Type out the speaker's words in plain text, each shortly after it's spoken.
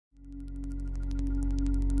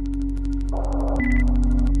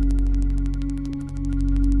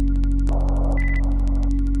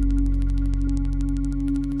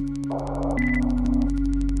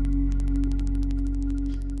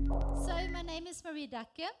name is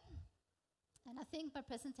Dacke, and I think my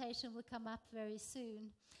presentation will come up very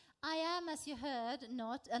soon. I am, as you heard,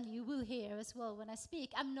 not, and you will hear as well when I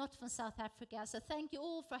speak, I'm not from South Africa, so thank you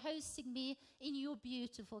all for hosting me in your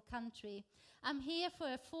beautiful country. I'm here for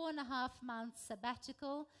a 4.5-month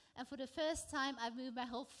sabbatical, and for the first time I've moved my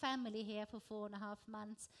whole family here for 4.5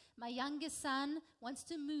 months. My youngest son wants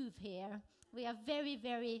to move here. We are very,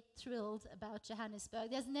 very thrilled about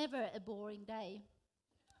Johannesburg. There's never a boring day.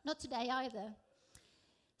 Not today either.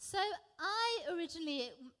 So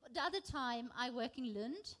the other time I work in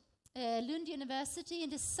Lund, Lund University in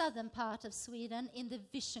the southern part of Sweden in the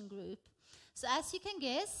vision group. So as you can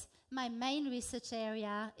guess, my main research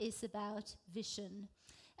area is about vision.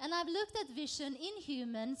 And I've looked at vision in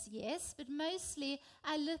humans, yes, but mostly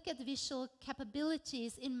I look at visual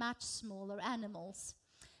capabilities in much smaller animals.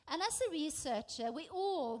 And as a researcher, we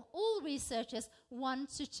all researchers want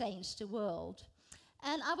to change the world.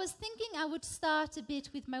 And I was thinking I would start a bit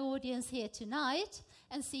with my audience here tonight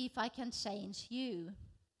and see if I can change you.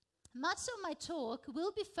 Much of my talk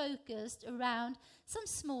will be focused around some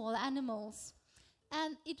small animals,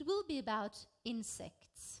 and it will be about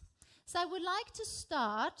insects. So I would like to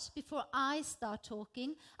start, before I start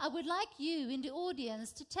talking, I would like you in the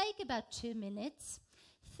audience to take about 2 minutes.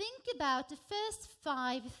 Think about the first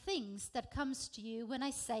 5 things that comes to you when I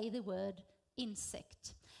say the word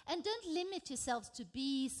insect. And don't limit yourselves to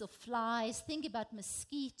bees or flies. Think about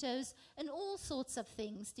mosquitoes and all sorts of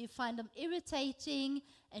things. Do you find them irritating,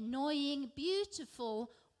 annoying,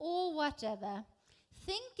 beautiful, or whatever?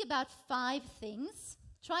 Think about 5 things.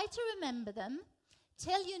 Try to remember them.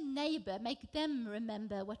 Tell your neighbor, make them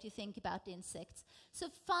remember what you think about insects. So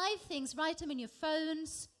 5 things, write them in your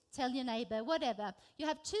phones, tell your neighbor, whatever. You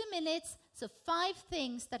have 2 minutes, so 5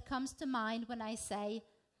 things that comes to mind when I say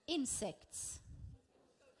insects.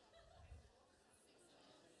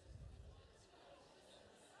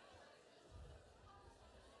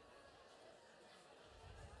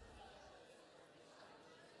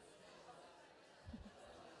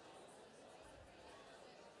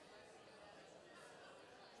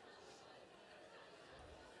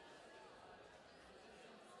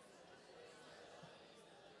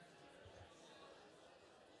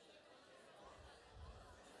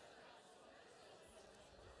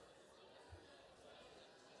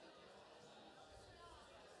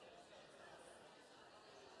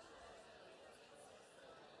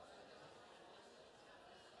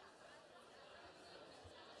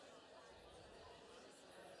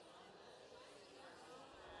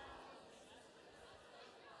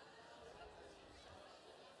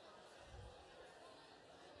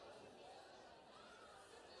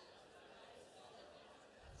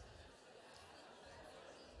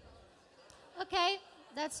 Okay,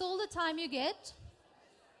 that's all the time you get.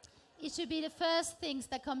 It should be the first things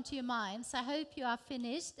that come to your mind, so I hope you are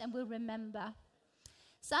finished and will remember.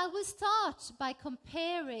 So I will start by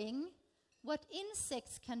comparing what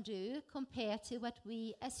insects can do compared to what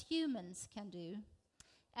we as humans can do.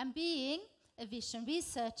 And being a vision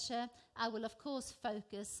researcher, I will of course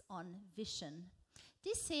focus on vision.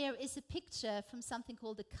 This here is a picture from something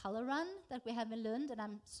called the color run that we have in Lund, and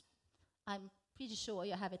I'm pretty sure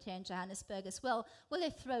you have it here in Johannesburg as well, where they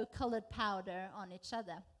throw colored powder on each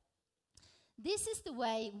other. This is the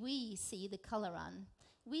way we see the color run.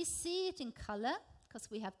 We see it in color, because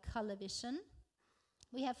we have color vision.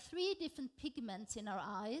 We have 3 different pigments in our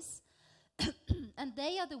eyes, and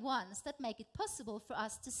they are the ones that make it possible for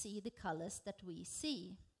us to see the colors that we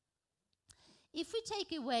see. If we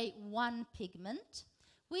take away 1 pigment,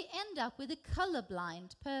 we end up with a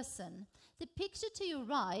colorblind person. The picture to your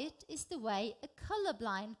right is the way a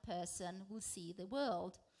colorblind person will see the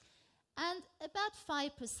world. And about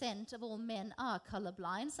 5% of all men are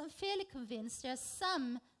colorblind, so I'm fairly convinced there are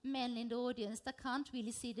some men in the audience that can't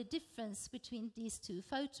really see the difference between these 2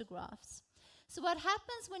 photographs. So what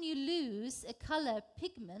happens when you lose a color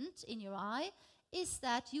pigment in your eye is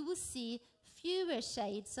that you will see fewer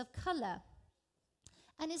shades of color.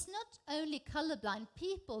 And it's not only colorblind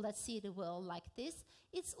people that see the world like this,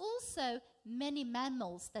 it's also many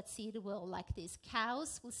mammals that see the world like this.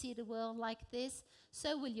 Cows will see the world like this,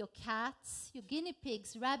 so will your cats, your guinea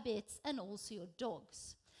pigs, rabbits, and also your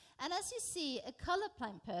dogs. And as you see, a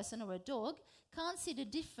colorblind person or a dog can't see the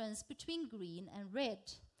difference between green and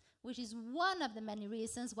red, which is one of the many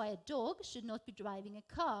reasons why a dog should not be driving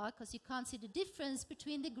a car, because you can't see the difference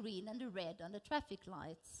between the green and the red on the traffic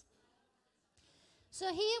lights. So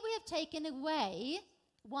here we have taken away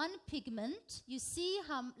 1 pigment. You see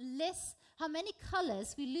how many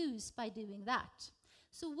colors we lose by doing that.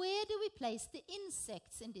 So where do we place the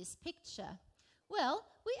insects in this picture? Well,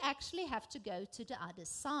 we actually have to go to the other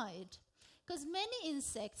side, Because many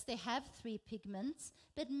insects, they have 3 pigments,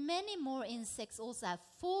 but many more insects also have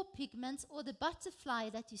 4 pigments, or the butterfly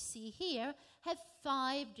that you see here have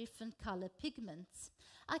 5 different color pigments.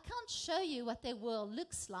 I can't show you what their world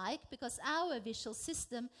looks like because our visual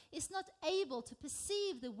system is not able to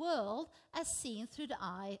perceive the world as seen through the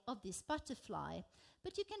eye of this butterfly.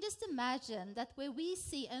 But you can just imagine that where we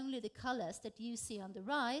see only the colors that you see on the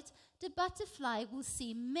right, the butterfly will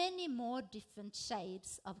see many more different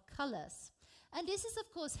shades of colors. And this is, of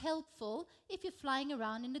course, helpful if you're flying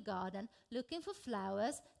around in the garden looking for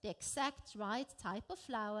flowers, the exact right type of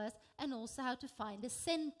flowers, and also how to find the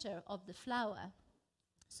center of the flower.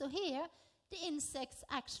 So here, the insects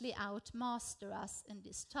actually outmaster us in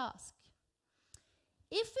this task.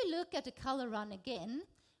 If we look at the color run again,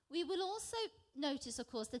 we will also notice, of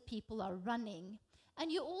course, that people are running. And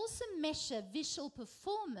you also measure visual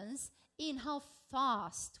performance in how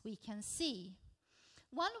fast we can see.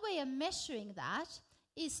 One way of measuring that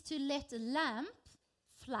is to let a lamp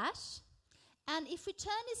flash. And if we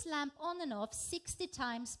turn this lamp on and off 60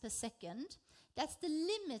 times per second, that's the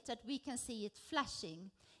limit that we can see it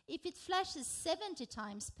flashing. If it flashes 70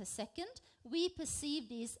 times per second, we perceive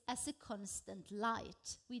this as a constant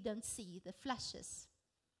light. We don't see the flashes.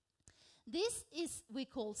 This is, we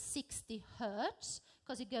call 60 hertz,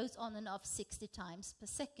 because it goes on and off 60 times per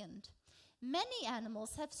second. Many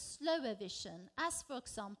animals have slower vision, as for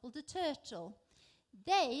example the turtle.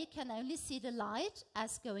 They can only see the light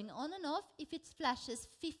as going on and off if it flashes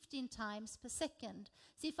 15 times per second.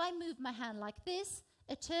 So if I move my hand like this,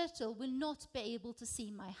 a turtle will not be able to see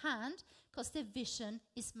my hand because their vision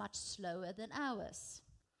is much slower than ours.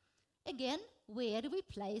 Again, where do we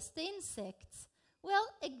place the insects? Well,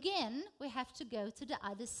 again, we have to go to the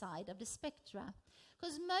other side of the spectra,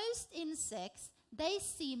 because most insects, they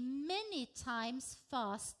see many times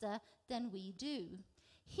faster than we do.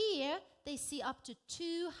 Here, they see up to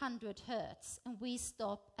 200 hertz, and we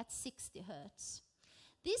stop at 60 hertz.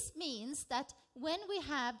 This means that when we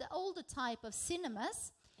have the older type of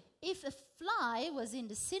cinemas, if a fly was in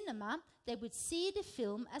the cinema, they would see the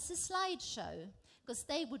film as a slideshow, because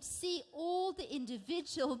they would see all the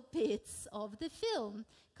individual bits of the film,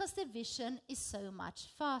 because the vision is so much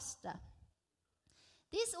faster.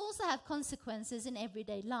 These also have consequences in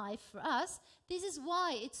everyday life for us. This is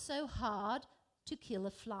why it's so hard to kill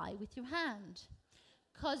a fly with your hand.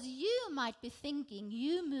 Because you might be thinking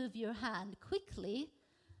you move your hand quickly,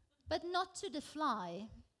 but not to the fly.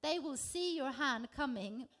 They will see your hand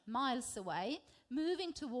coming miles away,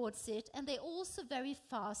 moving towards it, and they're also very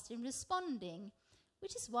fast in responding,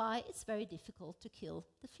 which is why it's very difficult to kill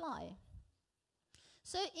the fly.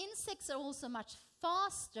 So insects are also much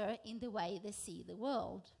faster in the way they see the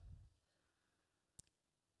world.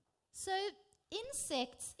 So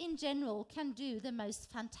insects in general can do the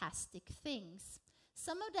most fantastic things.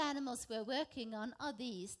 Some of the animals we're working on are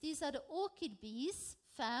these. These are the orchid bees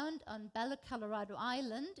found on Bella, Colorado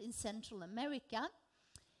Island in Central America.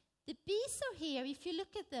 The bees are here. If you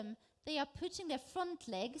look at them, they are putting their front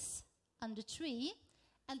legs on the tree,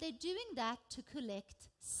 and they're doing that to collect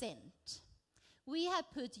scent. We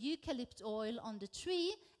have put eucalypt oil on the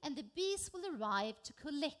tree, and the bees will arrive to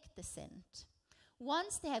collect the scent.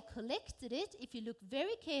 Once they have collected it, if you look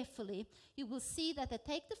very carefully, you will see that they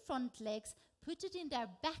take the front legs, put it in their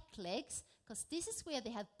back legs, because this is where they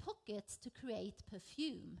have pockets to create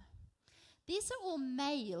perfume. These are all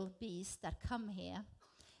male bees that come here,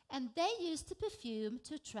 and they use the perfume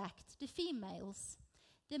to attract the females.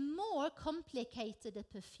 The more complicated the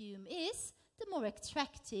perfume is, the more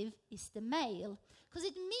attractive is the male, because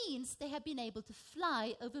it means they have been able to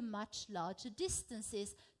fly over much larger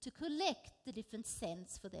distances to collect the different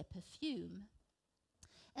scents for their perfume.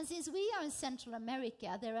 And since we are in Central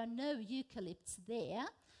America, there are no eucalypts there,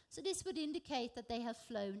 so this would indicate that they have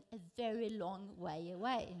flown a very long way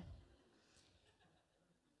away.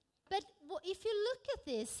 But if you look at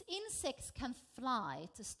this, insects can fly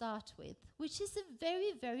to start with, which is a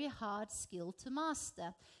very, very hard skill to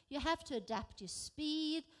master. You have to adapt your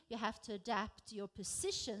speed, you have to adapt your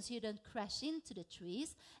position so you don't crash into the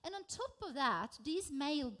trees. And on top of that, these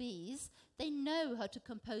male bees, they know how to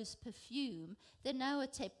compose perfume. They know how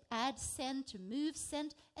to add scent, remove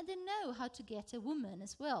scent, and they know how to get a woman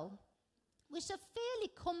as well, which are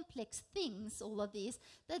fairly complex things, all of these,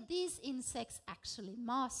 that these insects actually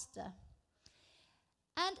master.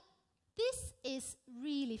 And this is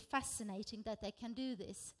really fascinating that they can do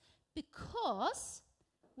this, because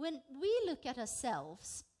when we look at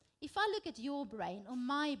ourselves, if I look at your brain or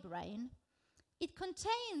my brain, it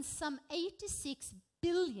contains some 86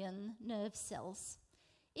 billion nerve cells.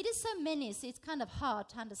 It is so many, so it's kind of hard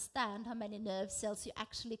to understand how many nerve cells you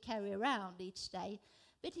actually carry around each day.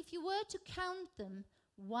 But if you were to count them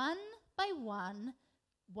one by one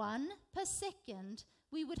per second,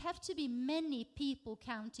 we would have to be many people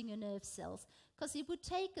counting your nerve cells, because it would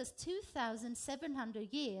take us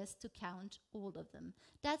 2,700 years to count all of them.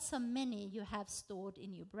 That's how many you have stored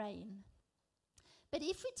in your brain. But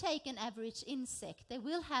if we take an average insect, they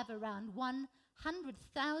will have around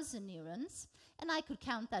 100,000 neurons, and I could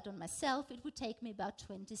count that on myself. It would take me about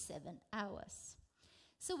 27 hours.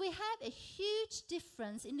 So we have a huge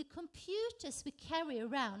difference in the computers we carry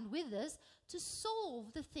around with us to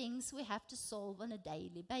solve the things we have to solve on a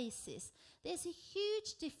daily basis. There's a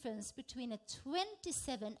huge difference between a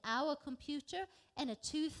 27-hour computer and a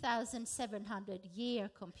 2,700-year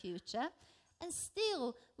computer. And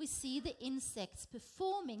still, we see the insects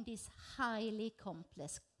performing these highly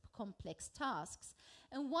complex tasks.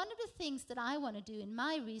 And one of the things that I want to do in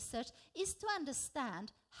my research is to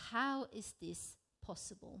understand, how is this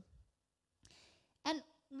possible? And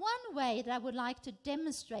one way that I would like to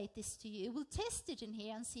demonstrate this to you, we'll test it in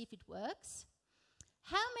here and see if it works.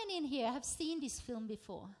 How many in here have seen this film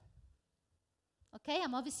before? Okay,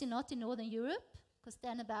 I'm obviously not in Northern Europe, because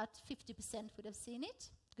then about 50% would have seen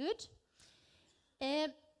it. Good.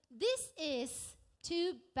 This is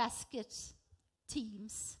two basket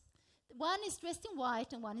teams. One is dressed in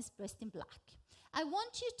white and one is dressed in black. I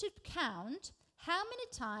want you to count how many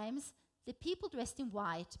times the people dressed in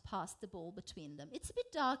white pass the ball between them. It's a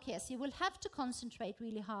bit dark here, so you will have to concentrate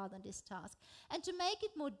really hard on this task. And to make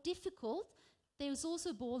it more difficult, there's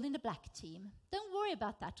also a ball in the black team. Don't worry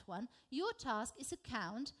about that one. Your task is to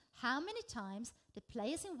count how many times the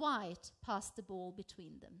players in white pass the ball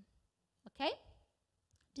between them. Okay?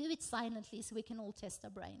 Do it silently so we can all test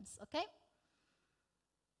our brains, okay?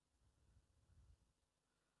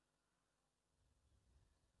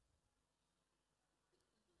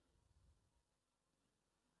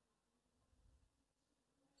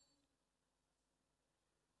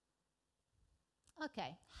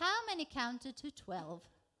 Okay, how many counted to 12?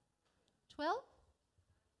 12?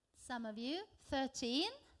 Some of you.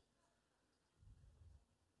 13?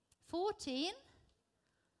 14?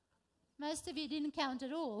 Most of you didn't count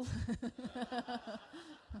at all.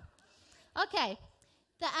 Okay,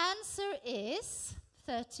 the answer is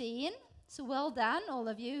 13. So well done, all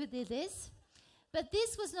of you who did this. But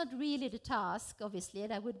this was not really the task, obviously.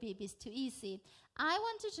 That would be a bit too easy. I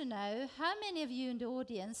wanted to know how many of you in the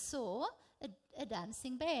audience saw a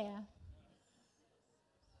dancing bear?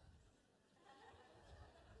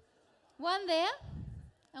 One there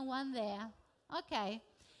and one there. Okay.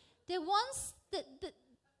 The ones that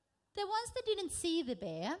didn't see the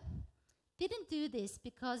bear didn't do this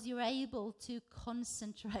because you're able to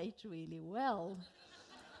concentrate really well.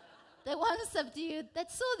 The ones of you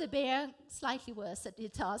that saw the bear, slightly worse at the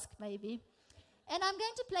task maybe. And I'm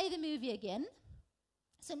going to play the movie again.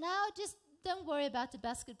 So now just don't worry about the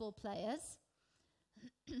basketball players.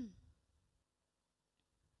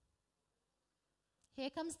 Here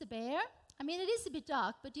comes the bear. I mean, it is a bit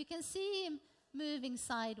dark, but you can see him moving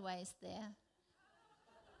sideways there.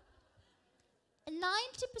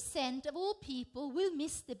 90% of all people will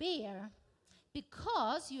miss the bear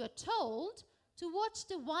because you are told to watch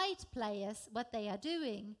the white players, what they are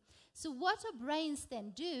doing. So what our brains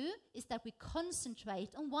then do is that we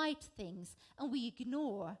concentrate on white things and we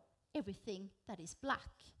ignore everything that is black.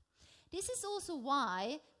 This is also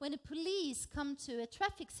why when the police come to a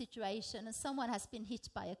traffic situation and someone has been hit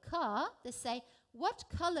by a car, they say, what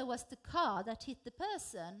color was the car that hit the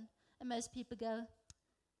person? And most people go,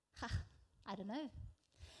 I don't know.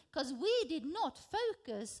 Because we did not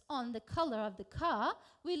focus on the color of the car.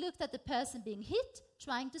 We looked at the person being hit,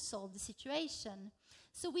 trying to solve the situation.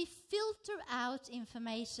 So we filter out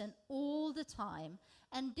information all the time.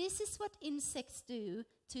 And this is what insects do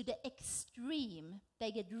to the extreme.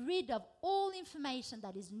 They get rid of all information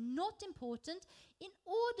that is not important in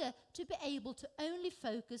order to be able to only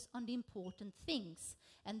focus on the important things.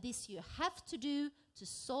 And this you have to do to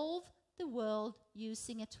solve the world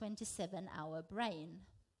using a 27-hour brain.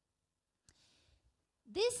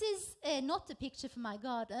 This is not a picture from my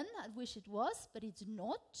garden. I wish it was, but it's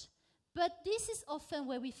not. But this is often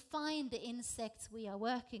where we find the insects we are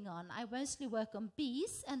working on. I mostly work on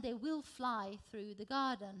bees, and they will fly through the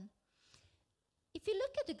garden. If you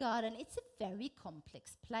look at the garden, it's a very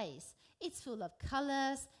complex place. It's full of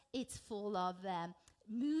colors, it's full of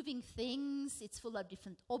moving things, it's full of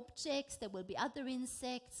different objects, there will be other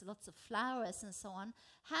insects, lots of flowers and so on.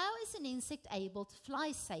 How is an insect able to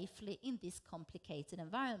fly safely in this complicated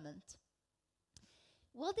environment?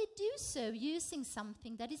 Well, they do so using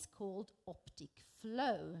something that is called optic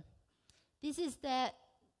flow. This is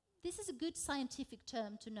a good scientific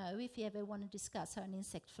term to know if you ever want to discuss how an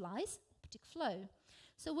insect flies, optic flow.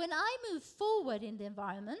 So when I move forward in the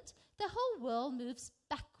environment, the whole world moves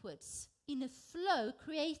backwards in a flow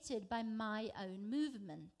created by my own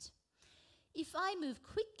movement. If I move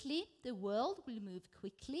quickly, the world will move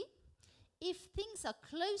quickly. If things are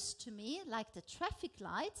close to me, like the traffic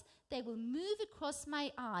lights, they will move across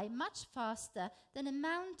my eye much faster than a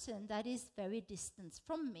mountain that is very distant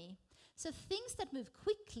from me. So things that move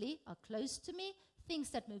quickly are close to me, things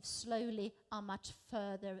that move slowly are much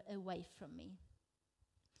further away from me.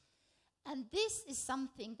 And this is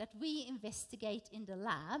something that we investigate in the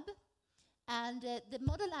lab. And the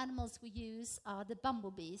model animals we use are the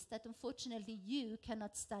bumblebees that unfortunately you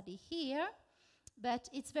cannot study here. But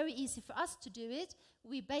it's very easy for us to do it.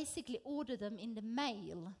 We basically order them in the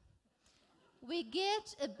mail. We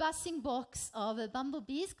get a buzzing box of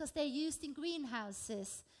bumblebees because they're used in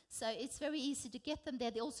greenhouses. So it's very easy to get them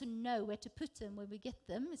there. They also know where to put them when we get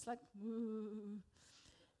them. It's like, woo.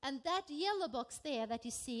 And that yellow box there that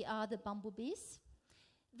you see are the bumblebees.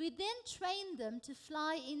 We then train them to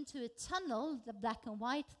fly into a tunnel, the black and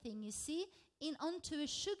white thing you see, onto a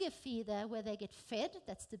sugar feeder where they get fed.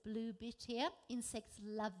 That's the blue bit here. Insects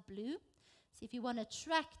love blue. So if you want to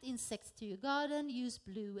attract insects to your garden, use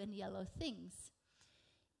blue and yellow things.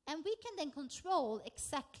 And we can then control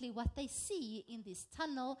exactly what they see in this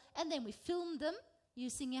tunnel, and then we film them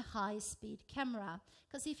using a high-speed camera.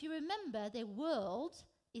 Because if you remember, their world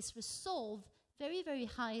is resolved very, very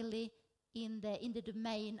highly in the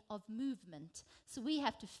domain of movement. So we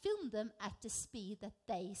have to film them at the speed that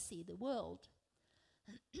they see the world.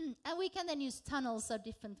 And we can then use tunnels of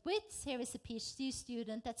different widths. Here is a PhD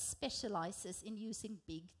student that specializes in using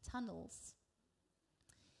big tunnels.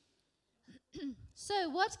 So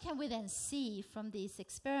what can we then see from these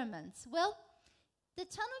experiments? Well, the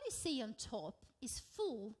tunnel you see on top is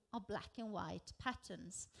full of black and white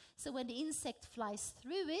patterns. So when the insect flies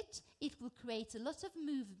through it, it will create a lot of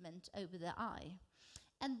movement over the eye.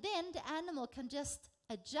 And then the animal can just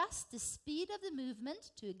adjust the speed of the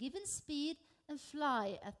movement to a given speed and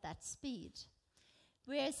fly at that speed.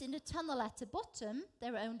 Whereas in the tunnel at the bottom,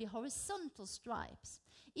 there are only horizontal stripes.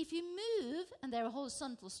 If you move and there are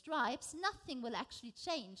horizontal stripes, nothing will actually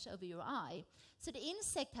change over your eye. So the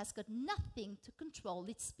insect has got nothing to control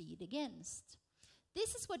its speed against.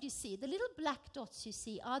 This is what you see. The little black dots you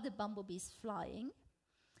see are the bumblebees flying.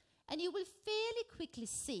 And you will fairly quickly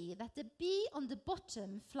see that the bee on the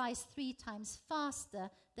bottom flies 3 times faster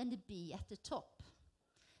than the bee at the top.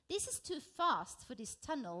 This is too fast for this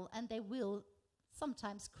tunnel, and they will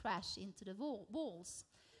sometimes crash into the walls.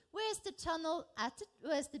 Whereas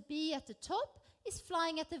the bee at the top is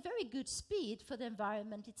flying at a very good speed for the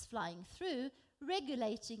environment it's flying through,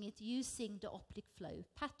 regulating it using the optic flow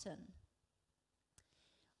pattern.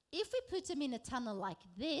 If we put them in a tunnel like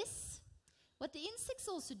this, what the insects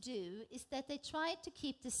also do is that they try to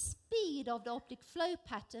keep the speed of the optic flow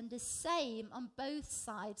pattern the same on both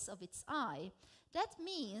sides of its eye. That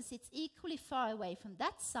means it's equally far away from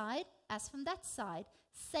that side as from that side,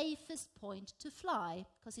 safest point to fly,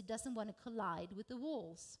 because it doesn't want to collide with the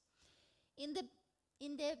walls. In the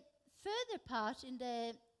further part, in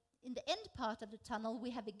the end part of the tunnel, we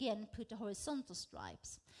have again put the horizontal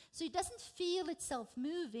stripes. So it doesn't feel itself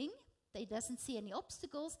moving, it doesn't see any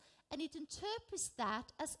obstacles, and it interprets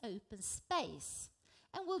that as open space,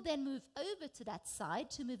 and will then move over to that side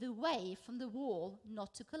to move away from the wall,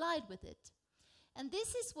 not to collide with it. And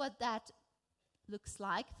this is what that looks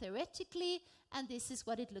like theoretically, and this is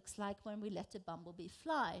what it looks like when we let a bumblebee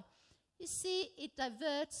fly. You see, it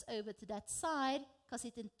diverts over to that side because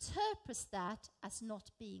it interprets that as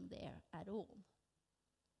not being there at all.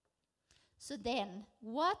 So then,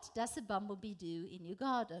 what does a bumblebee do in your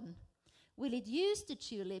garden? Will it use the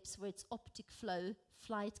tulips for its optic flow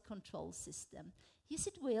flight control system? Yes,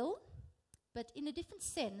 it will, but in a different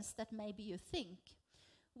sense that maybe you think.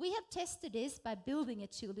 We have tested this by building a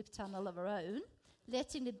tulip tunnel of our own,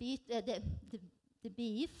 letting the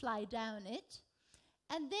bee fly down it,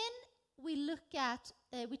 and then we look at,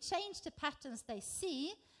 we change the patterns they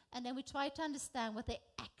see, and then we try to understand what they're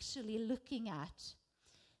actually looking at.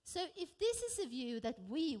 So if this is a view that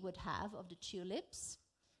we would have of the tulips,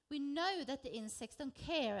 we know that the insects don't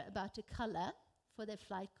care about the color for their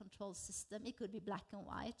flight control system. It could be black and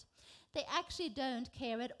white. They actually don't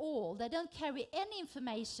care at all. They don't carry any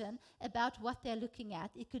information about what they're looking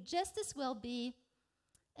at. It could just as well be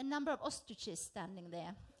a number of ostriches standing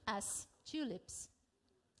there as tulips.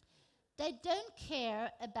 They don't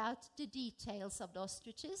care about the details of the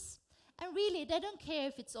ostriches, And really, they don't care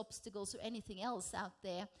if it's obstacles or anything else out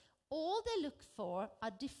there. All they look for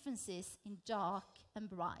are differences in dark and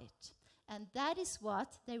bright. And that is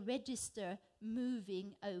what they register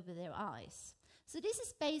moving over their eyes. So this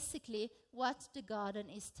is basically what the garden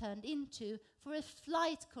is turned into for a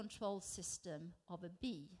flight control system of a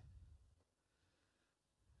bee.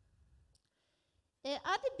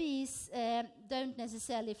 Other bees don't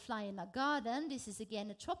necessarily fly in a garden. This is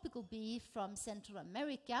again a tropical bee from Central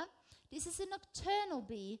America. This is a nocturnal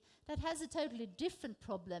bee that has a totally different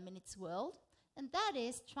problem in its world, and that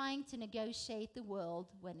is trying to negotiate the world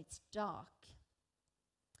when it's dark.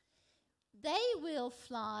 They will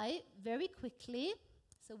fly very quickly,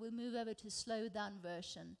 so we'll move over to a slowed down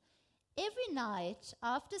version. Every night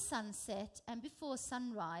after sunset and before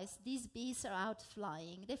sunrise, these bees are out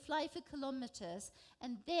flying. They fly for kilometers,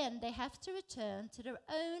 and then they have to return to their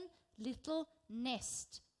own little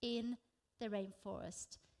nest in the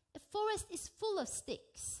rainforest. A forest is full of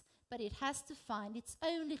sticks, but it has to find its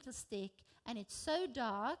own little stick, and it's so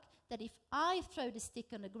dark that if I throw the stick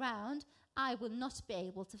on the ground, I will not be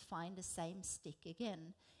able to find the same stick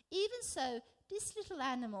again. Even so, this little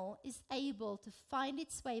animal is able to find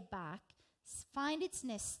its way back, find its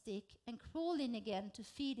nest stick, and crawl in again to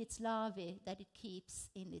feed its larvae that it keeps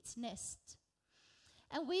in its nest.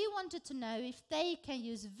 And we wanted to know if they can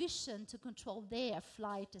use vision to control their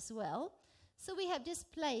flight as well. So we have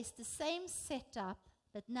just placed the same setup,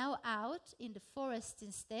 but now out in the forest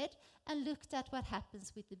instead, and looked at what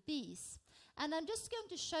happens with the bees. And I'm just going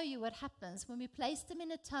to show you what happens when we place them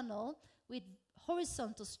in a tunnel with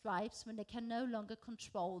horizontal stripes when they can no longer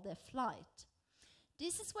control their flight.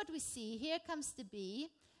 This is what we see. Here comes the bee,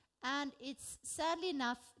 and it's sadly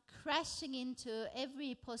enough crashing into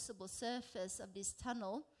every possible surface of this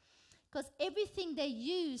tunnel, because everything they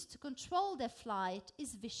use to control their flight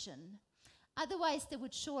is vision. Otherwise, they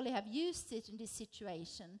would surely have used it in this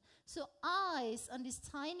situation. So eyes on these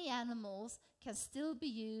tiny animals can still be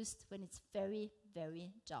used when it's very,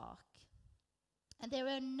 very dark. And there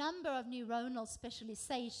are a number of neuronal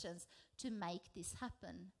specializations to make this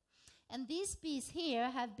happen. And these bees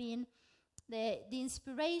here have been the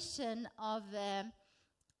inspiration of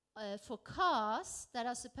for cars that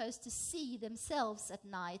are supposed to see themselves at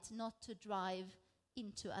night, not to drive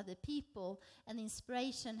into other people, and the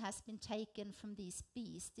inspiration has been taken from these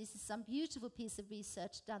bees. This is some beautiful piece of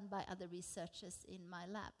research done by other researchers in my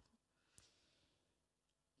lab.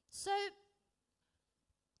 So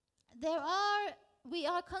we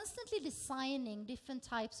are constantly designing different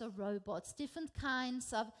types of robots, different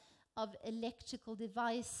kinds of electrical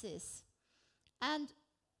devices, and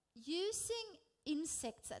using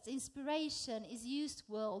insects as inspiration is used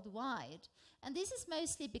worldwide. And this is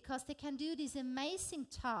mostly because they can do these amazing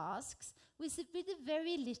tasks with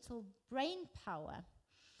very little brain power.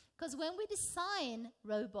 Because when we design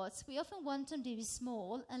robots, we often want them to be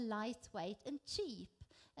small and lightweight and cheap.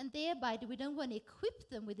 And thereby we don't want to equip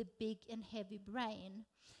them with a big and heavy brain.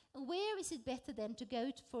 And where is it better then to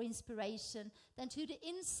go for inspiration than to the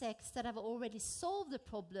insects that have already solved the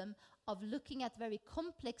problem of looking at very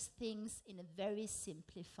complex things in a very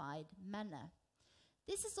simplified manner?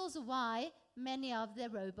 This is also why many of the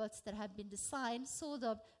robots that have been designed sort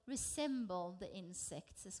of resemble the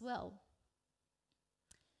insects as well.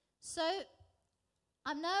 So,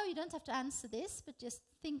 I know you don't have to answer this, but just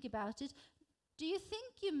think about it. Do you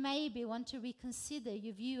think you maybe want to reconsider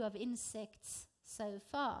your view of insects so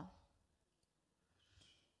far?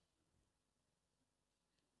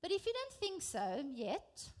 But if you don't think so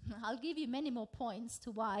yet, I'll give you many more points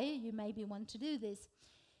to why you maybe want to do this.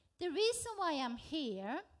 The reason why I'm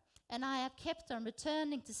here, and I have kept on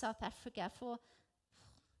returning to South Africa for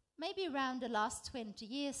maybe around the last 20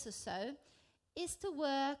 years or so, is to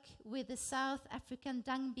work with the South African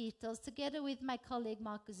dung beetles together with my colleague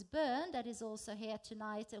Marcus Byrne, that is also here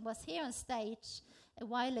tonight and was here on stage a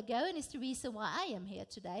while ago, and is the reason why I am here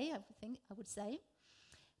today, I would say.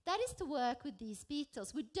 That is to work with these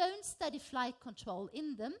beetles. We don't study flight control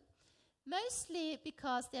in them, mostly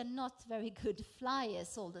because they're not very good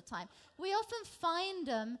flyers all the time. We often find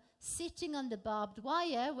them sitting on the barbed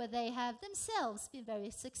wire where they have themselves been very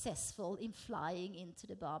successful in flying into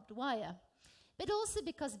the barbed wire. But also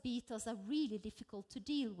because beetles are really difficult to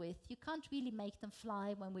deal with. You can't really make them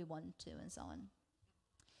fly when we want to and so on.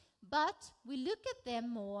 But we look at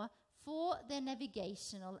them more for their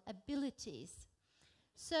navigational abilities.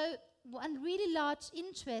 So one really large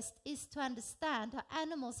interest is to understand how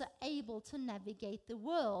animals are able to navigate the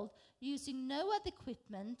world using no other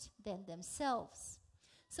equipment than themselves.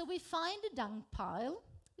 So we find a dung pile,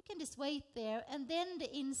 we can just wait there, and then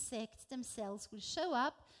the insects themselves will show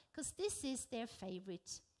up, because this is their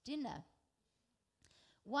favorite dinner.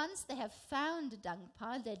 Once they have found a dung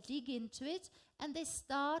pile, they dig into it and they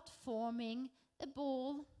start forming a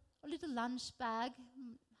ball, a little lunch bag,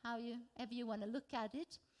 however you want to look at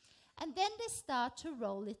it. And then they start to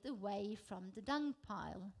roll it away from the dung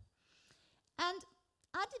pile. And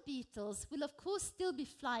other beetles will, of course, still be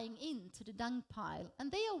flying into the dung pile.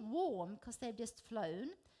 And they are warm because they've just flown.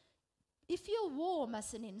 If you're warm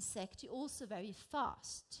as an insect, you're also very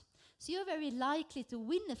fast. So you're very likely to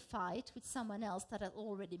win a fight with someone else that has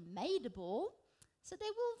already made a ball. So they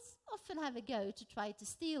will often have a go to try to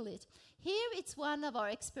steal it. Here it's one of our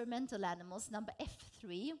experimental animals, number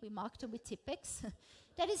F3, we marked them with Tipex,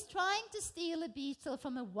 that is trying to steal a beetle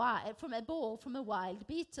from a ball from a wild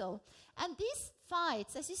beetle. And these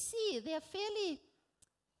fights, as you see, they are fairly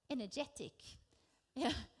energetic.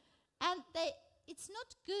 Yeah. And it's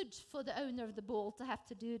not good for the owner of the ball to have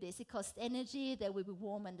to do this. It costs energy, they will be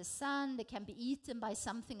warm in the sun, they can be eaten by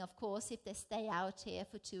something, of course, if they stay out here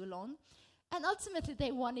for too long. And ultimately,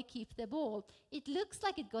 they want to keep their ball. It looks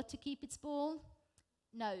like it got to keep its ball.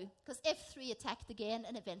 No, because F3 attacked again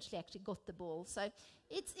and eventually actually got the ball. So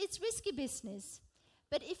it's risky business.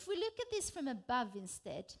 But if we look at this from above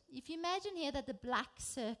instead, if you imagine here that the black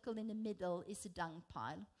circle in the middle is a dung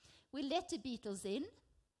pile, we let the beetles in,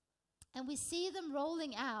 and we see them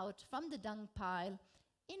rolling out from the dung pile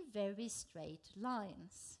in very straight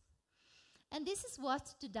lines. And this is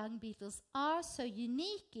what the dung beetles are so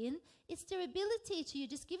unique in. It's their ability to, you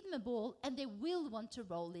just give them a ball and they will want to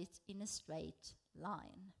roll it in a straight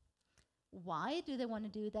line. Why do they want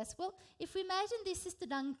to do this? Well, if we imagine this is the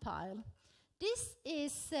dung pile, this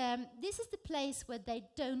is the place where they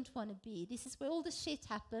don't want to be. This is where all the shit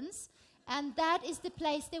happens, and that is the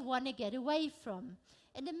place they want to get away from.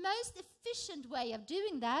 And the most efficient way of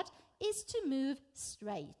doing that is to move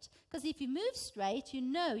straight. Because if you move straight, you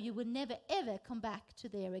know you will never ever come back to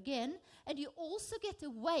there again, and you also get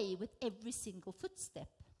away with every single footstep.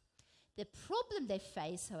 The problem they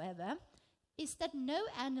face, however, is that no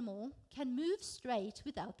animal can move straight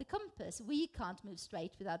without the compass. We can't move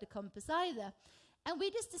straight without the compass either. And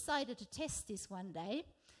we just decided to test this one day.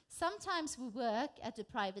 Sometimes we work at a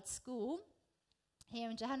private school here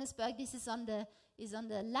in Johannesburg. This is on the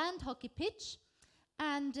land hockey pitch.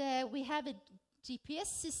 And we have a GPS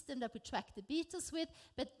system that we track the beetles with,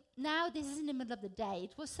 but now this is in the middle of the day.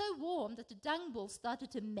 It was so warm that the dung ball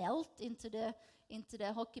started to melt into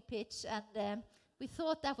the hockey pitch, and we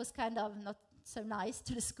thought that was kind of not so nice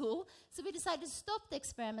to the school. So we decided to stop the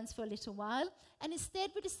experiments for a little while, and instead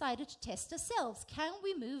we decided to test ourselves. Can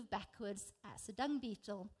we move backwards as a dung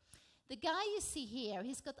beetle? The guy you see here,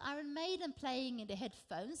 he's got Iron Maiden playing in the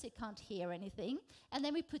headphones, he can't hear anything. And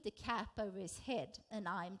then we put the cap over his head, and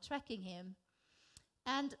I'm tracking him.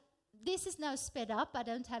 And this is now sped up. I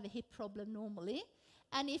don't have a hip problem normally.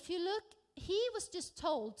 And if you look, he was just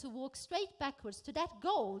told to walk straight backwards to that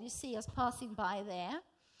goal you see us passing by there.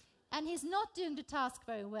 And he's not doing the task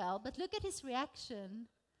very well, but look at his reaction.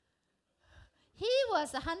 He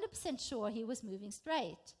was 100% sure he was moving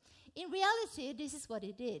straight. In reality, this is what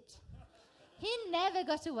he did. He never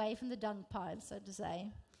got away from the dung pile, so to say.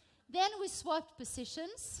 Then we swapped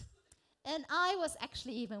positions, and I was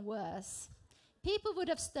actually even worse. People would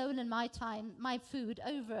have stolen my time, my food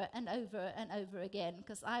over and over and over again,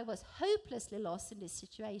 because I was hopelessly lost in this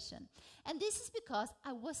situation. And this is because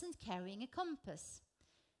I wasn't carrying a compass.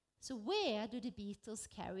 So where do the beetles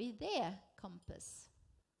carry their compass?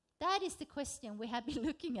 That is the question we have been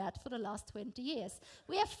looking at for the last 20 years.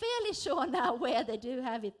 We are fairly sure now where they do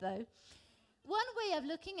have it, though. One way of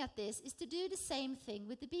looking at this is to do the same thing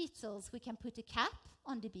with the beetles. We can put a cap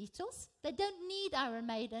on the beetles. They don't need Iron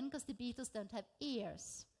Maiden because the beetles don't have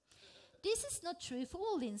ears. This is not true for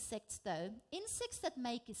all insects, though. Insects that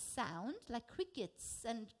make a sound, like crickets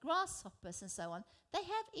and grasshoppers and so on, they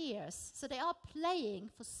have ears. So they are playing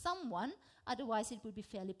for someone, otherwise it would be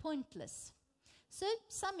fairly pointless. So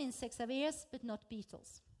some insects have ears, but not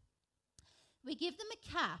beetles. We give them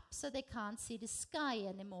a cap so they can't see the sky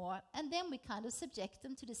anymore, and then we kind of subject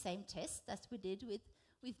them to the same test as we did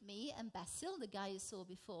with me and Basil, the guy you saw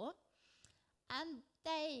before. And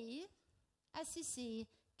they, as you see,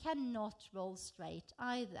 cannot roll straight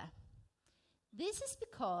either. This is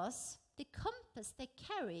because the compass they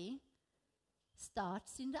carry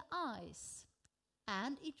starts in the eyes,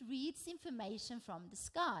 and it reads information from the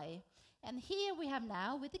sky. And here we have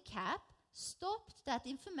now, with the cap, stopped that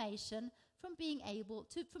information from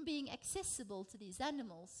being accessible to these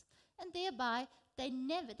animals. And thereby,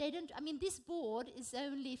 this board is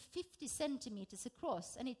only 50 centimeters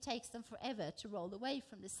across, and it takes them forever to roll away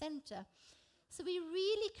from the center. So we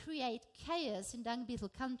really create chaos in dung beetle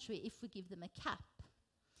country if we give them a cap.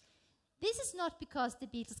 This is not because the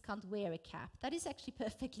beetles can't wear a cap. That is actually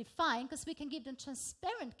perfectly fine, because we can give them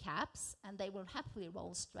transparent caps and they will happily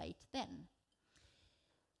roll straight then.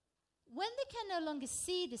 When they can no longer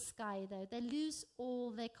see the sky, though, they lose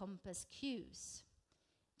all their compass cues.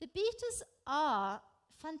 The beetles are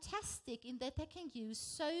fantastic in that they can use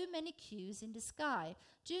so many cues in the sky.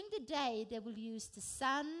 During the day, they will use the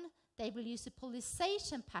sun, they will use a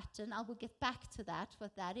polarization pattern. I will get back to that,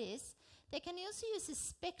 what that is. They can also use a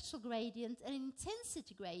spectral gradient and an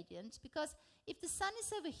intensity gradient, because if the sun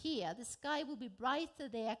is over here, the sky will be brighter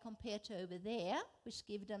there compared to over there, which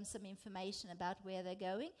gives them some information about where they're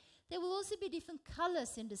going. There will also be different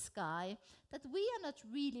colors in the sky that we are not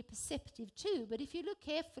really perceptive to, but if you look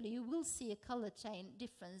carefully, you will see a color chain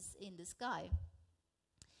difference in the sky.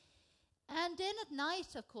 And then at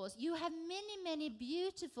night, of course, you have many, many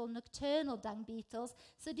beautiful nocturnal dung beetles.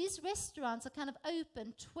 So these restaurants are kind of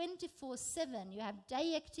open 24/7. You have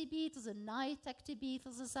day active beetles and night active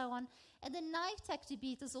beetles and so on. And the night active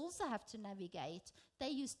beetles also have to navigate.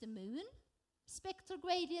 They use the moon, spectral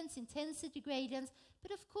gradients, intensity gradients,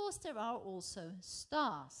 but of course there are also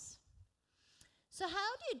stars. So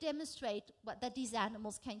how do you demonstrate that these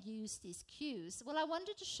animals can use these cues? Well, I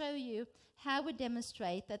wanted to show you how we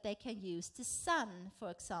demonstrate that they can use the sun, for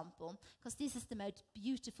example, because this is the most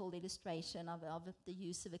beautiful illustration of the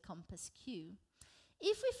use of a compass cue.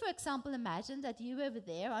 If we, for example, imagine that you over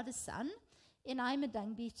there are the sun, and I'm a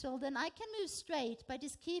dung beetle, then I can move straight by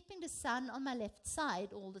just keeping the sun on my left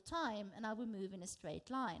side all the time, and I will move in a straight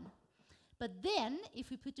line. But then, if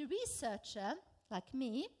we put a researcher, like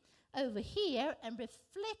me, over here and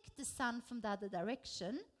reflect the sun from the other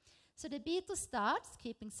direction, so the beetle starts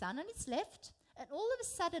keeping sun on its left, and all of a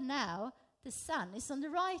sudden now, the sun is on the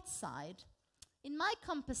right side. In my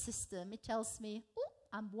compass system, it tells me, oh,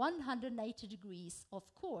 I'm 180 degrees, of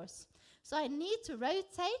course. So I need to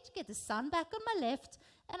rotate, get the sun back on my left,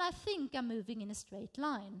 and I think I'm moving in a straight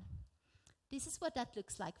line. This is what that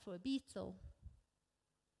looks like for a beetle.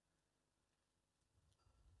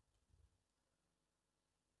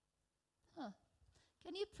 Huh.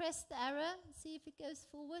 Can you press the arrow and see if it goes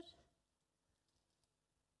forward?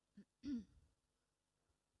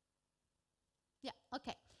 Yeah,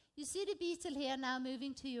 okay. You see the beetle here now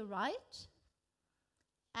moving to your right,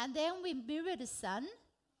 and then we mirror the sun,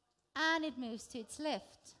 and it moves to its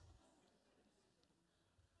left.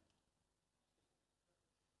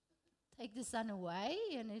 Take the sun away,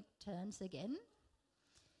 and it turns again.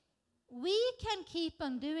 We can keep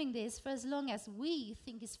on doing this for as long as we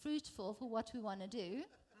think is fruitful for what we want to do,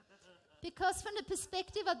 because from the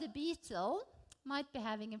perspective of the beetle, might be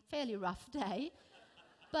having a fairly rough day,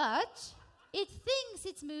 but it thinks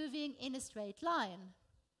it's moving in a straight line.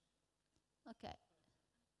 Okay.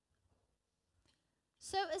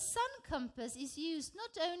 So a sun compass is used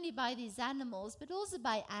not only by these animals, but also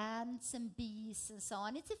by ants and bees and so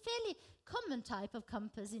on. It's a fairly common type of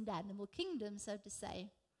compass in the animal kingdom, so to say.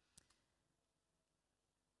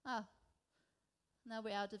 Ah, now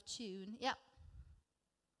we're out of tune. Yeah.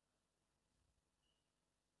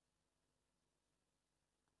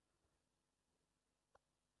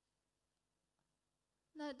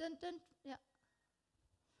 No, don't, yeah.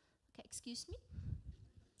 Okay, excuse me.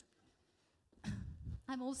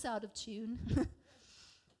 I'm also out of tune.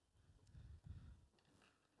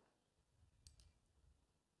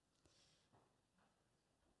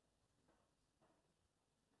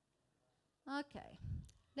 Okay,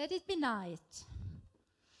 let it be night.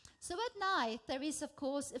 So at night, there is, of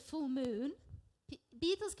course, a full moon.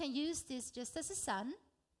 Beetles can use this just as a sun.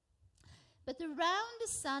 But around the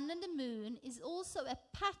sun and the moon is also a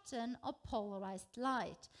pattern of polarized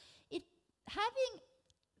light. Having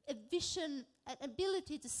a vision, an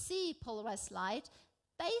ability to see polarized light,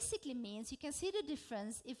 basically means you can see the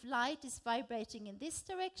difference if light is vibrating in this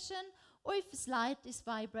direction or if light is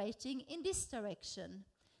vibrating in this direction.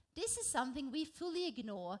 This is something we fully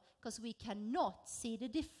ignore because we cannot see the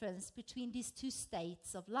difference between these two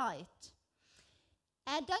states of light.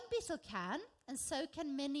 And dung beetle can, and so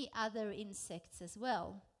can many other insects as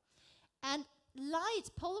well. And light,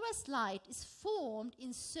 polarized light, is formed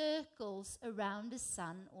in circles around the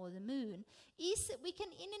sun or the moon. We can,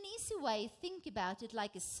 in an easy way, think about it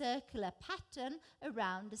like a circular pattern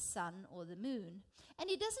around the sun or the moon. And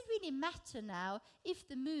it doesn't really matter now if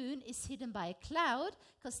the moon is hidden by a cloud,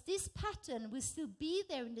 because this pattern will still be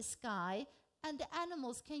there in the sky, and the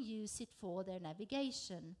animals can use it for their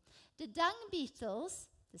navigation. The dung beetles,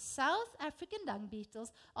 the South African dung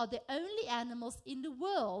beetles, are the only animals in the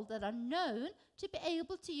world that are known to be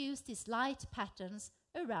able to use these light patterns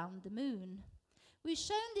around the moon. We've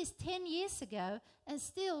shown this 10 years ago, and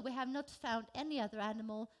still we have not found any other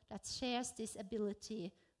animal that shares this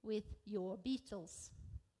ability with your beetles.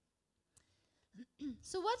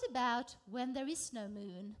 So what about when there is no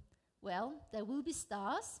moon? Well, there will be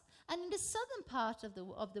stars, and in the southern part of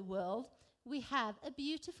the world, we have a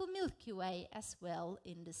beautiful Milky Way as well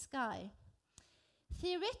in the sky.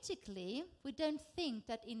 Theoretically, we don't think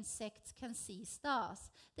that insects can see stars.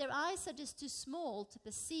 Their eyes are just too small to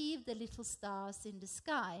perceive the little stars in the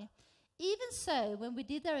sky. Even so, when we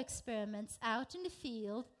did our experiments out in the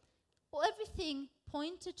field, everything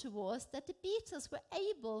pointed towards that the beetles were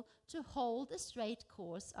able to hold a straight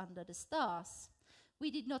course under the stars. We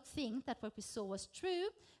did not think that what we saw was true.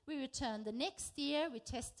 We returned the next year, we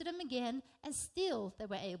tested them again, and still they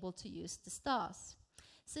were able to use the stars.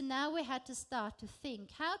 So now we had to start to think,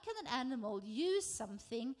 how can an animal use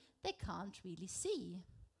something they can't really see?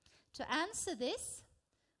 To answer this,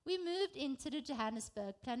 we moved into the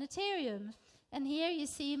Johannesburg Planetarium. And here you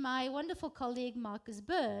see my wonderful colleague Marcus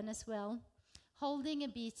Byrne as well, holding a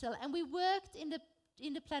beetle. And we worked in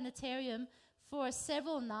the planetarium for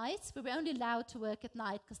several nights. We were only allowed to work at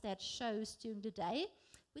night because they had shows during the day,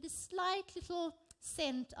 with a slight little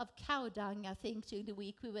scent of cow dung, I think, during the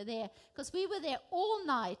week we were there, because we were there all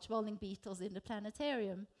night rolling beetles in the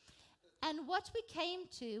planetarium. And what we came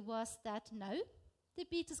to was that no, the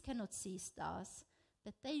beetles cannot see stars,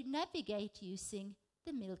 but they navigate using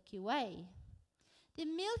the Milky Way. The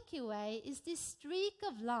Milky Way is this streak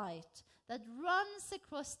of light that runs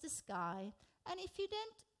across the sky, and if you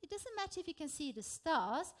don't, it doesn't matter if you can see the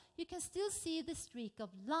stars, you can still see the streak of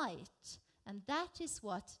light. And that is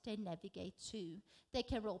what they navigate to. They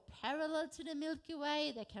can roll parallel to the Milky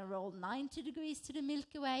Way, they can roll 90 degrees to the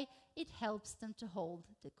Milky Way. It helps them to hold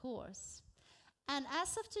the course. And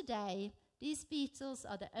as of today, these beetles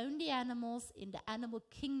are the only animals in the animal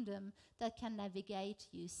kingdom that can navigate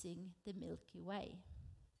using the Milky Way.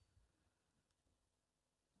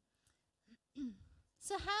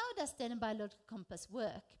 So how does then a biological compass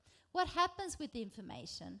work? What happens with the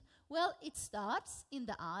information? Well, it starts in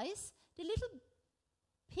the eyes. The little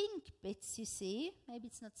pink bits you see, maybe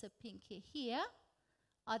it's not so pink here,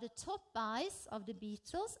 are the top eyes of the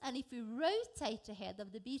beetles. And if we rotate the head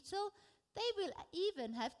of the beetle, they will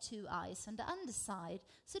even have 2 eyes on the underside.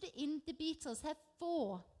 So the beetles have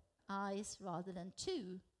 4 eyes rather than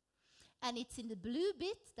 2. And it's in the blue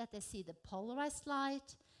bit that they see the polarized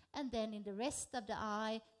light. And then in the rest of the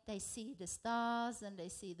eye, they see the stars and they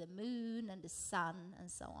see the moon and the sun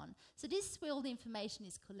and so on. So this is where all the information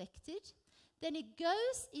is collected. Then it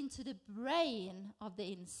goes into the brain of the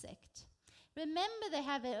insect. Remember, they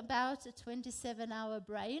have about a 27-hour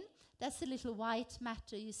brain. That's the little white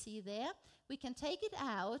matter you see there. We can take it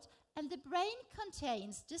out, and the brain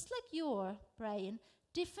contains, just like your brain,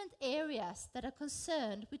 different areas that are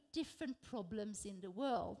concerned with different problems in the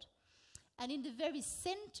world. And in the very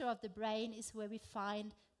center of the brain is where we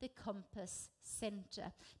find the compass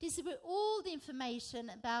center. This is where all the information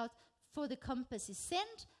for the compass is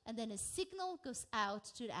sent, and then a signal goes out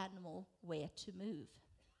to the animal where to move.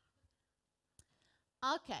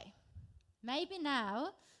 Okay, maybe now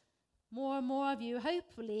more and more of you,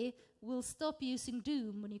 hopefully, will stop using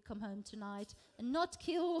Doom when you come home tonight and not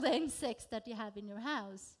kill all the insects that you have in your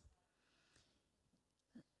house.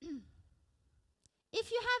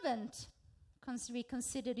 If you haven't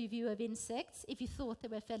reconsidered your view of insects, if you thought they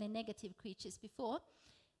were fairly negative creatures before,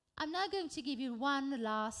 I'm now going to give you one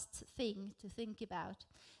last thing to think about.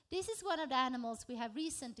 This is one of the animals we have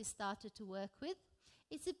recently started to work with.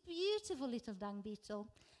 It's a beautiful little dung beetle,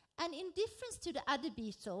 and in difference to the other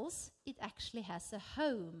beetles, it actually has a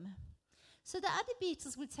home. So the other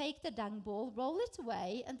beetles will take the dung ball, roll it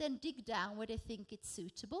away, and then dig down where they think it's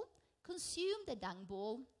suitable, consume the dung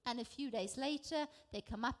ball, and a few days later, they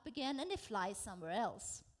come up again and they fly somewhere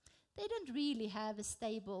else. They don't really have a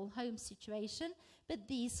stable home situation, but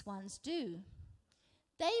these ones do.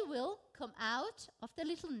 They will come out of the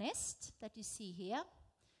little nest that you see here,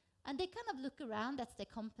 and they kind of look around. That's their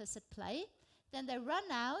compass at play. Then they run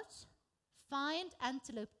out, find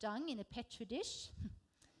antelope dung in a petri dish,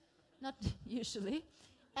 not usually,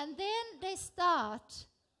 and then they start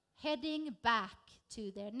heading back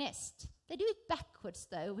to their nest. They do it backwards,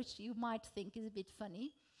 though, which you might think is a bit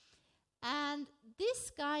funny. And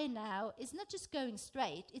this guy now is not just going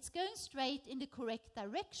straight, it's going straight in the correct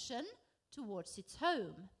direction towards its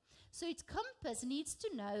home. So its compass needs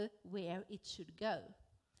to know where it should go.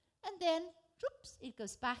 And then, oops, it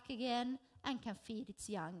goes back again and can feed its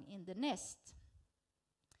young in the nest.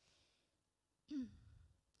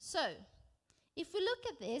 So, if we look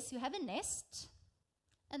at this, you have a nest,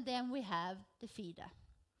 and then we have the feeder.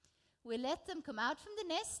 We let them come out from the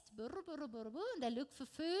nest, burr, burr, burr, burr, and they look for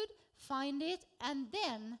food, find it, and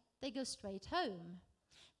then they go straight home.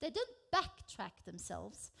 They don't backtrack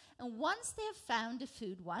themselves. And once they have found the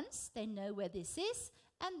food once, they know where this is,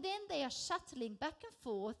 and then they are shuttling back and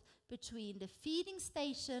forth between the feeding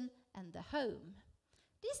station and the home.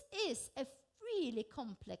 This is a really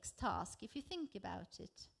complex task if you think about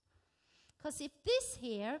it. Because if this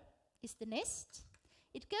here is the nest,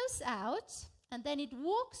 it goes out and then it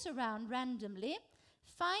walks around randomly.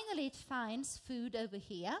 Finally, it finds food over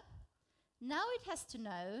here. Now it has to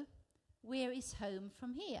know where is home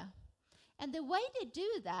from here. And the way they do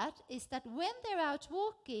that is that when they're out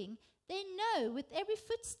walking, they know with every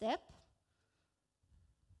footstep,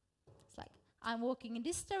 it's like, I'm walking in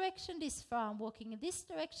this direction, this far, I'm walking in this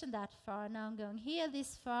direction, that far, now I'm going here,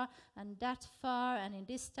 this far, and that far, and in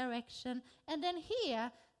this direction. And then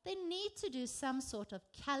here, they need to do some sort of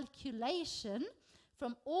calculation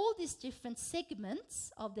from all these different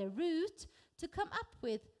segments of their route to come up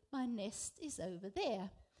with, my nest is over there.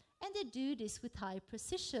 And they do this with high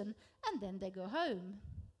precision, and then they go home.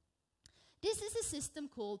 This is a system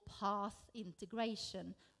called path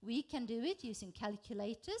integration. We can do it using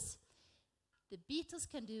calculators. The beetles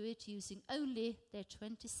can do it using only their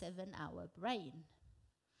 27-hour brain.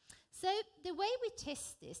 So the way we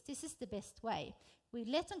test this is the best way. We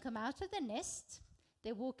let them come out of the nest.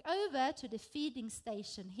 They walk over to the feeding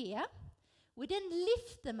station here. We then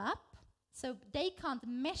lift them up, so they can't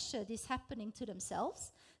measure this happening to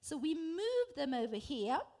themselves. So we move them over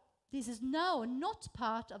here. This is now not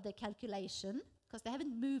part of the calculation, because they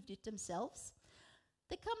haven't moved it themselves.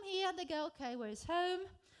 They come here and they go, okay, where is home?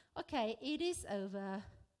 Okay, it is over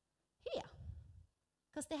here.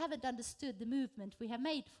 Because they haven't understood the movement we have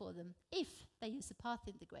made for them, if they use a path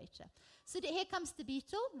integrator. So here comes the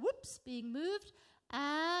beetle, whoops, being moved,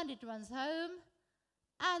 and it runs home.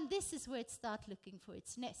 And this is where it starts looking for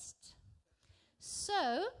its nest.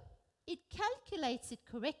 So it calculates it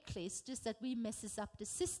correctly, it's just that we messes up the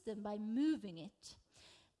system by moving it.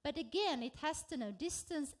 But again, it has to know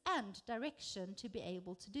distance and direction to be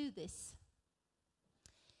able to do this.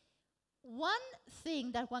 One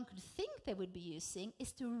thing that one could think they would be using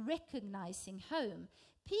is to recognizing home.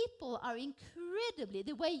 People are incredibly,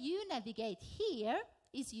 the way you navigate here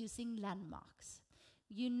is using landmarks.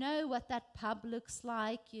 You know what that pub looks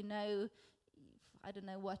like, you know, I don't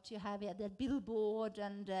know what you have here, the billboard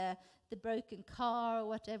and the broken car or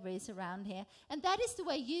whatever is around here. And that is the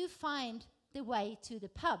way you find the way to the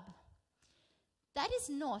pub. That is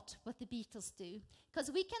not what the beetles do,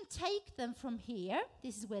 because we can take them from here,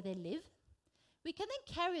 this is where they live. We can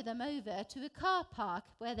then carry them over to a car park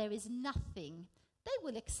where there is nothing. They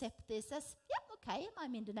will accept this as, yeah, okay,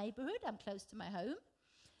 I'm in the neighborhood, I'm close to my home.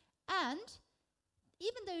 And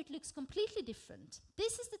even though it looks completely different,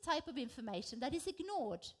 this is the type of information that is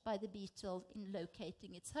ignored by the beetle in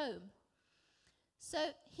locating its home. So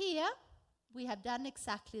here we have done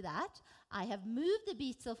exactly that. I have moved the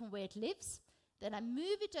beetle from where it lives, then I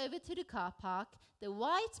move it over to the car park. The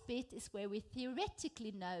white bit is where we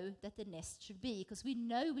theoretically know that the nest should be, because we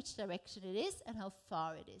know which direction it is and how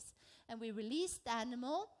far it is. And we release the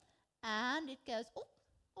animal, and it goes,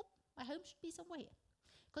 oh, my home should be somewhere here.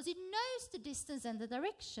 Because it knows the distance and the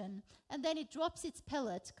direction, and then it drops its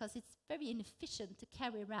pellet, because it's very inefficient to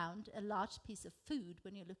carry around a large piece of food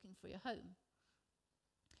when you're looking for your home.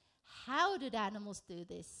 How did animals do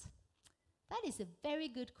this? That is a very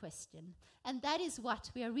good question, and that is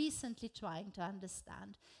what we are recently trying to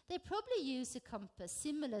understand. They probably use a compass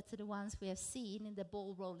similar to the ones we have seen in the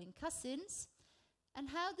ball-rolling cousins. And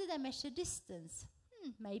how do they measure distance?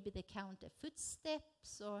 Maybe they count their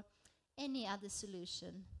footsteps or any other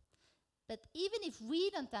solution. But even if we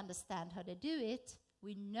don't understand how they do it,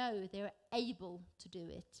 we know they're able to do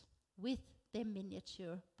it with their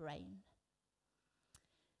miniature brain.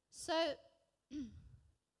 So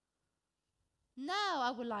now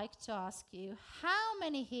I would like to ask you, how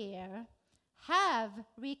many here have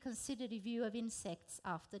reconsidered a view of insects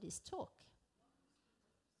after this talk?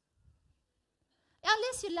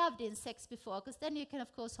 Unless you loved insects before, because then you can,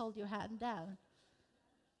 of course, hold your hand down.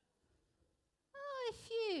 Oh, a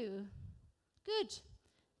few. Good.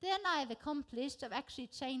 Then I've accomplished of actually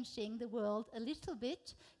changing the world a little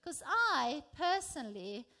bit, because I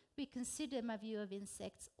personally reconsider my view of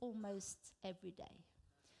insects almost every day.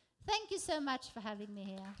 Thank you so much for having me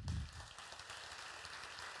here.